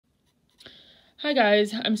Hi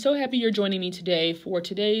guys, I'm so happy you're joining me today for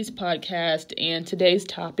today's podcast, and today's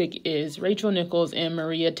topic is Rachel Nichols and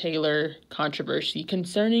Maria Taylor controversy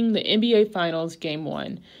concerning the NBA Finals Game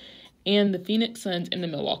 1 and the Phoenix Suns and the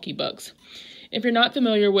Milwaukee Bucks. If you're not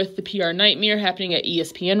familiar with the PR nightmare happening at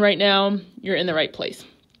ESPN right now, you're in the right place.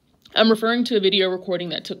 I'm referring to a video recording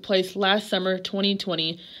that took place last summer,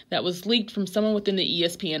 2020, that was leaked from someone within the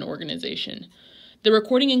ESPN organization. The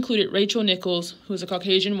recording included Rachel Nichols, who is a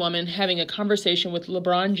Caucasian woman, having a conversation with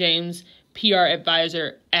LeBron James' PR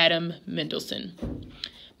advisor, Adam Mendelsohn.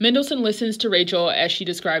 Mendelsohn listens to Rachel as she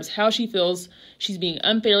describes how she feels she's being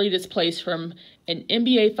unfairly displaced from an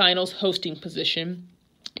NBA Finals hosting position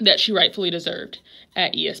that she rightfully deserved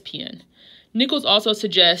at ESPN. Nichols also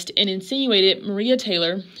suggests and insinuated Maria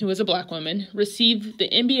Taylor, who is a black woman, received the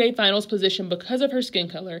NBA Finals position because of her skin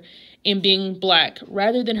color and being black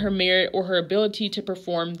rather than her merit or her ability to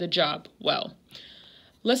perform the job well.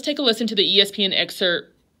 Let's take a listen to the ESPN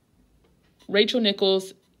excerpt, Rachel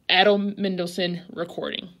Nichols, Adam Mendelsohn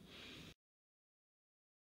recording.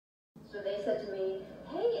 So they said to me,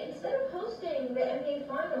 hey, instead of hosting the NBA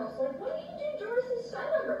Finals, why don't you do Doris's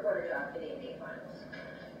silent reporter job for the NBA Finals?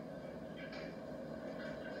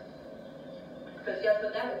 Because guess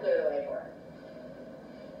what that would clear the way for?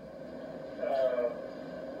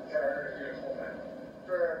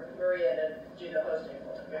 For Maria to do the hosting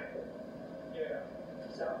for them. Yeah.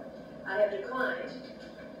 So, I have declined.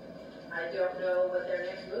 I don't know what their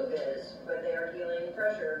next move is, but they are feeling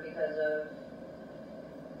pressure because of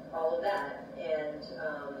all of that. And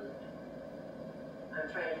I'm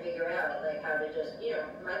trying to figure out, how to just,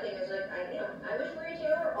 my thing is, I wish Maria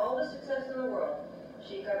Taylor all the success in the world.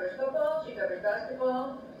 She covers football, she covers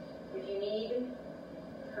basketball. If you need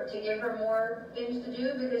her to give her more things to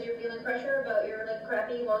do because you're feeling pressure about your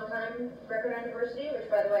crappy long-time record on diversity, which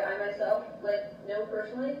by the way I myself know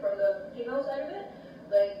personally from the female side of it,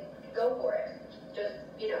 go for it. Just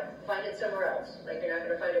find it somewhere else. You're not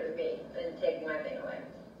going to find it with me and taking my thing away.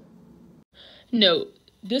 Note,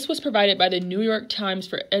 this was provided by the New York Times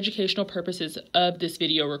for educational purposes of this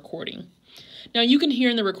video recording. Now, you can hear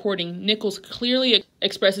in the recording, Nichols clearly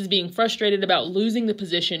expresses being frustrated about losing the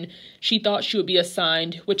position she thought she would be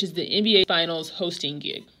assigned, which is the NBA Finals hosting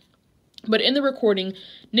gig. But in the recording,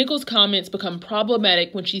 Nichols' comments become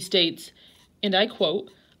problematic when she states, and I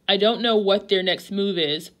quote, "I don't know what their next move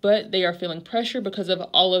is, but they are feeling pressure because of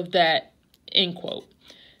all of that," end quote.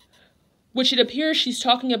 Which it appears she's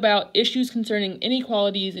talking about issues concerning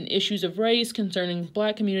inequalities and issues of race concerning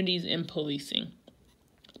black communities and policing.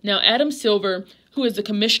 Now, Adam Silver, who is the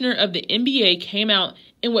commissioner of the NBA, came out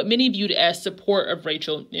in what many viewed as support of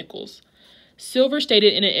Rachel Nichols. Silver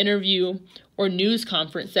stated in an interview or news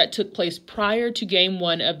conference that took place prior to Game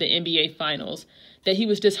 1 of the NBA Finals that he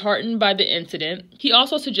was disheartened by the incident. He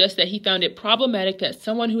also suggests that he found it problematic that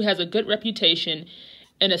someone who has a good reputation,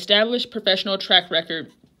 an established professional track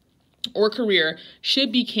record, or career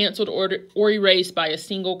should be canceled or erased by a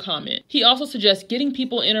single comment. He also suggests getting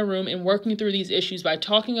people in a room and working through these issues by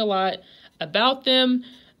talking a lot about them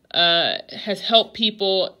has helped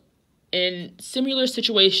people in similar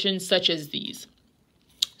situations such as these.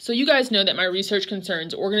 So you guys know that my research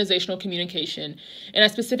concerns organizational communication, and I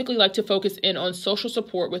specifically like to focus in on social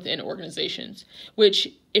support within organizations, which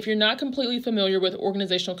if you're not completely familiar with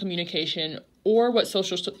organizational communication or what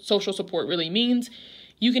social support really means,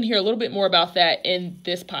 you can hear a little bit more about that in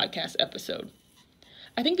this podcast episode.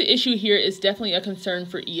 I think the issue here is definitely a concern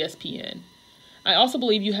for ESPN. I also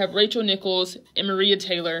believe you have Rachel Nichols and Maria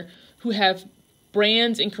Taylor, who have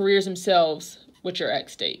brands and careers themselves, which are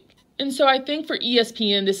at stake. And so I think for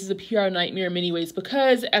ESPN, this is a PR nightmare in many ways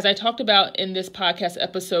because, as I talked about in this podcast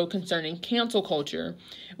episode concerning cancel culture,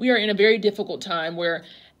 we are in a very difficult time where,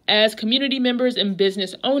 as community members and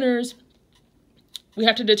business owners, we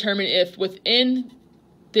have to determine if within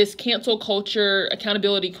this cancel culture,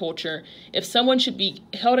 accountability culture, if someone should be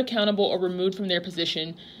held accountable or removed from their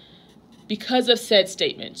position because of said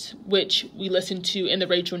statements, which we listened to in the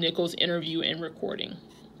Rachel Nichols interview and recording.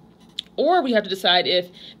 Or we have to decide if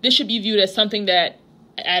this should be viewed as something that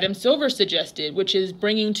Adam Silver suggested, which is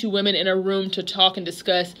bringing two women in a room to talk and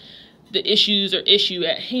discuss the issues or issue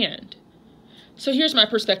at hand. So here's my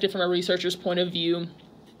perspective from a researcher's point of view,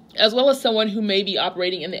 as well as someone who may be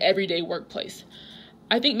operating in the everyday workplace.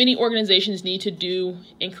 I think many organizations need to do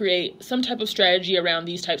and create some type of strategy around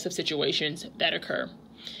these types of situations that occur.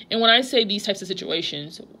 And when I say these types of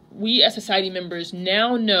situations, we as society members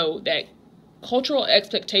now know that cultural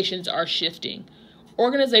expectations are shifting.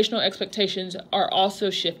 Organizational expectations are also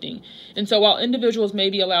shifting. And so while individuals may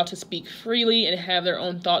be allowed to speak freely and have their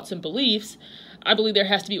own thoughts and beliefs, I believe there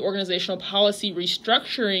has to be organizational policy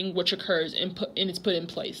restructuring which occurs and is put in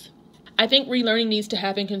place. I think relearning needs to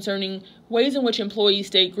happen concerning ways in which employees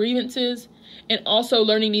state grievances, and also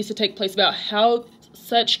learning needs to take place about how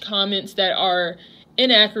such comments that are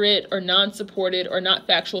inaccurate or non-supported or not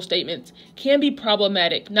factual statements can be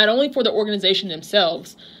problematic, not only for the organization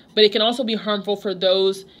themselves, but it can also be harmful for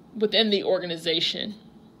those within the organization,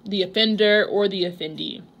 the offender or the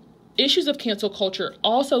offendee. Issues of cancel culture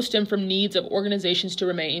also stem from needs of organizations to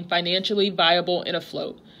remain financially viable and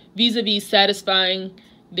afloat, vis-a-vis satisfying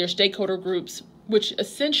their stakeholder groups, which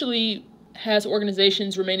essentially has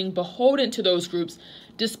organizations remaining beholden to those groups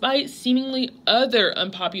despite seemingly other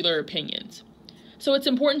unpopular opinions. So it's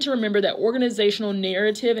important to remember that organizational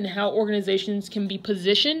narrative and how organizations can be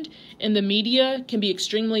positioned in the media can be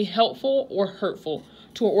extremely helpful or hurtful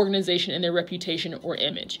to an organization and their reputation or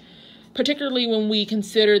image, particularly when we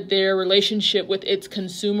consider their relationship with its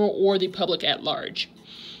consumer or the public at large.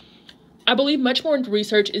 I believe much more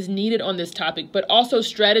research is needed on this topic, but also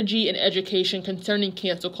strategy and education concerning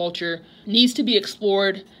cancel culture needs to be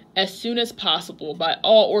explored as soon as possible by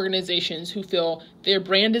all organizations who feel their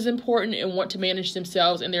brand is important and want to manage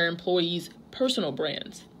themselves and their employees' personal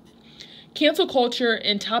brands. Cancel culture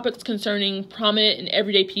and topics concerning prominent and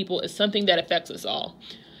everyday people is something that affects us all.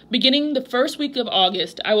 Beginning the first week of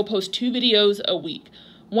August, I will post 2 videos a week,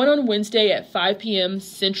 one on Wednesday at 5 p.m.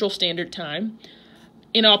 Central Standard Time,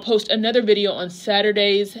 and I'll post another video on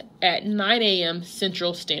Saturdays at 9 a.m.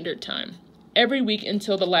 Central Standard Time, every week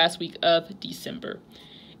until the last week of December.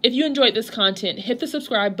 If you enjoyed this content, hit the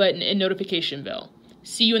subscribe button and notification bell.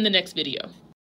 See you in the next video.